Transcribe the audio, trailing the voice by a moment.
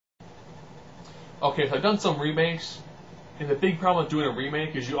Okay, so I've done some remakes, and the big problem with doing a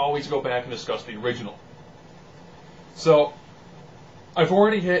remake is you always go back and discuss the original. So, I've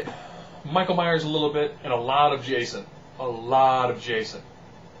already hit Michael Myers a little bit, and a lot of Jason. A lot of Jason.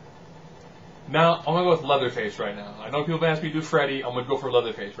 Now, I'm going to go with Leatherface right now. I know people have asked me to do Freddy, I'm going to go for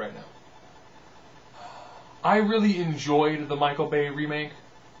Leatherface right now. I really enjoyed the Michael Bay remake,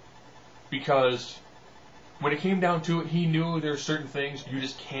 because when it came down to it, he knew there's certain things you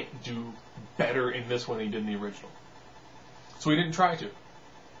just can't do better in this one than he did in the original. So he didn't try to.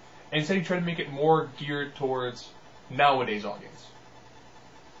 And instead he tried to make it more geared towards nowadays audience.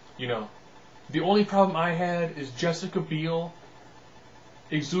 You know, the only problem I had is Jessica Biel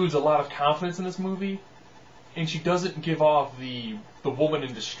exudes a lot of confidence in this movie, and she doesn't give off the woman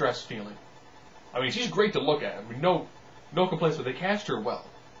in distress feeling. I mean, she's great to look at. I mean, no complaints, but they cast her well.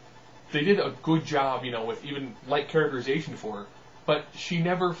 They did a good job, you know, with even light characterization for her, but she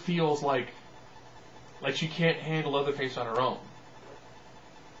never feels like she can't handle Leatherface on her own.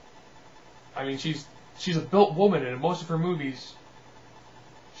 I mean, she's a built woman, and in most of her movies,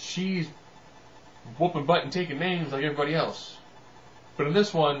 she's whooping butt and taking names like everybody else. But in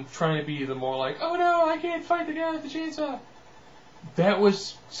this one, trying to be the more like, oh no, I can't fight the guy with the chainsaw. That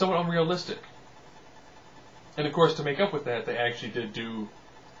was somewhat unrealistic. And of course, to make up with that, they actually did do,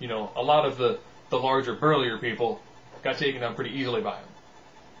 you know, a lot of the larger, burlier people got taken down pretty easily by him.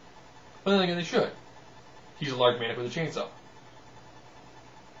 But then again, they should. He's a large man with a chainsaw.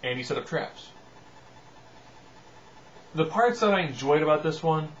 And he set up traps. The parts that I enjoyed about this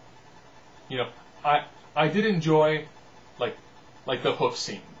one, you know, I did enjoy, like the hook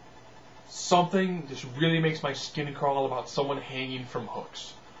scene. Something just really makes my skin crawl about someone hanging from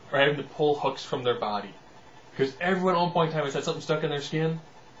hooks, or having to pull hooks from their body. Because everyone at one point in time has had something stuck in their skin,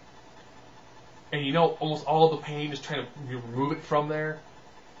 and you know almost all the pain is trying to remove it from there.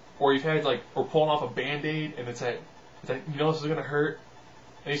 Or you've had or pulling off a band-aid, and it's like, you know this is gonna hurt,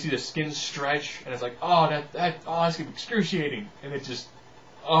 and you see the skin stretch, and it's like, oh, that's gonna be excruciating, and it just,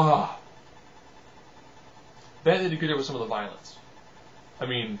 That they did good job with some of the violence. I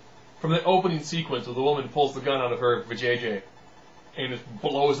mean, from the opening sequence where the woman pulls the gun out of her vajayjay and just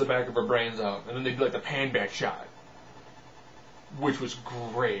blows the back of her brains out, and then they do the pan back shot, which was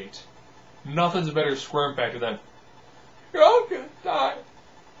great. Nothing's a better squirm factor than, you're all gonna die.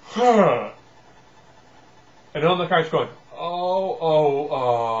 And then the car's going,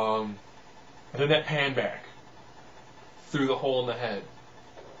 and then that pan back through the hole in the head.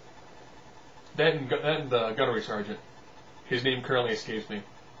 That and the gunnery sergeant. His name currently escapes me.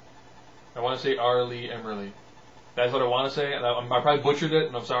 I want to say R. Lee Emerly. That's what I want to say, and I probably butchered it,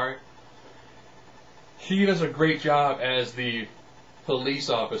 and I'm sorry. He does a great job as the police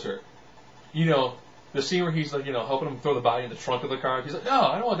officer. You know, the scene where he's helping him throw the body in the trunk of the car. He's like, no,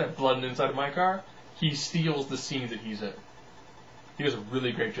 I don't want that blood inside of my car. He steals the scenes that he's in. He does a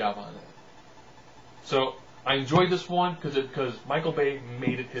really great job on that. So I enjoyed this one because Michael Bay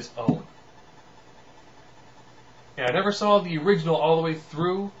made it his own. And I never saw the original all the way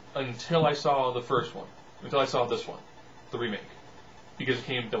through until I saw the first one. Until I saw this one, the remake. Because it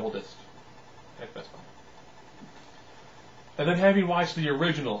came double disc at Best Buy. And then having watched the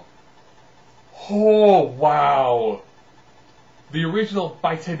original, oh wow! The original,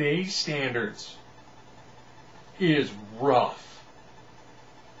 by today's standards, is rough.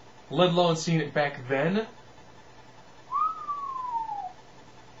 Let alone seeing it back then.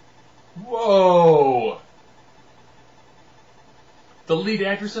 Whoa! The lead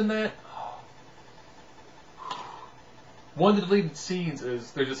actress in that, one of the deleted scenes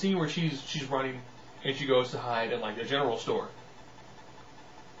is, there's a scene where she's running and she goes to hide in a general store.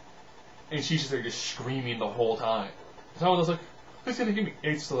 And she's just there just screaming the whole time. So I was like, who's gonna give me?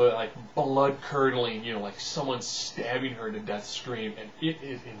 It's the blood curdling, like someone stabbing her to death scream, and it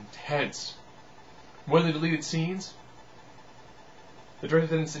is intense. One of the deleted scenes, the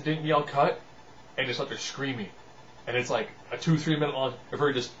director didn't yell cut, and just let her screaming. And it's like a 2-3 minute long of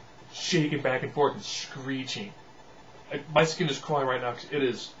her just shaking back and forth and screeching. My skin is crawling right now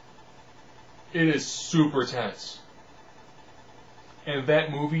because it is super tense. And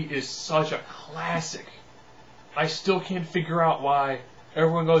that movie is such a classic. I still can't figure out why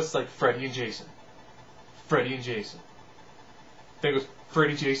everyone goes, it's like Freddy and Jason. Freddy and Jason. Then it goes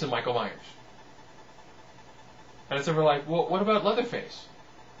Freddy, Jason, Michael Myers. And it's ever like, well, what about Leatherface?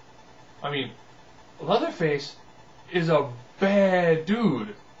 I mean, Leatherface is a bad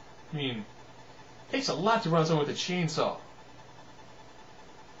dude. I mean, it takes a lot to run someone with a chainsaw.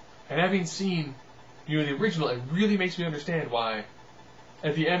 And having seen, the original, it really makes me understand why,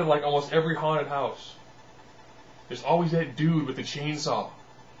 at the end of almost every haunted house, there's always that dude with the chainsaw.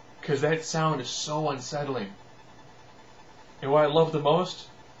 Because that sound is so unsettling. And what I love the most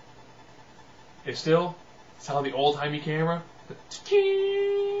is still, it's how the old-timey camera, the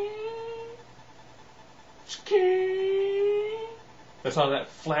that's how that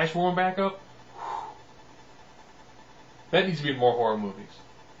flash warm back up. That needs to be in more horror movies.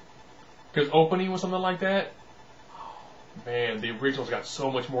 Because opening with something like that, man, the original's got so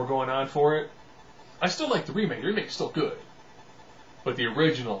much more going on for it. I still like the remake. The remake is still good. But the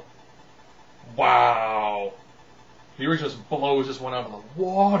original, wow. The original just blows this one out of the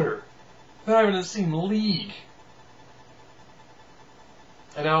water. They're not even in the same league.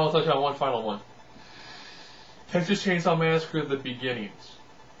 And now I'll touch on one final one. Texas Chainsaw Massacre: The Beginnings.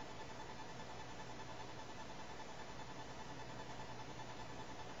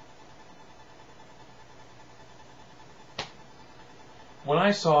 When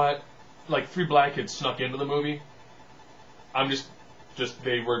I saw it, like 3 black kids snuck into the movie.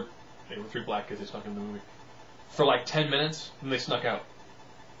 They were 3 black kids that snuck into the movie for like 10 minutes, and they snuck out.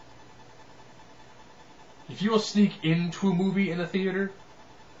 If you will sneak into a movie in a theater,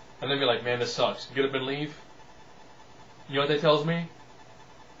 and then be like, man, this sucks, get up and leave. You know what that tells me?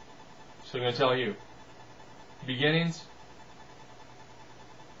 So I'm going to tell you. Beginnings.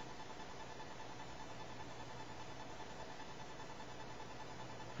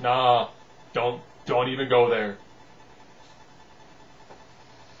 Nah, don't even go there.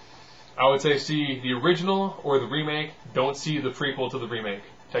 I would say see the original or the remake. Don't see the prequel to the remake.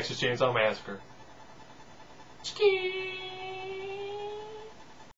 Texas Chainsaw Massacre. Chiki!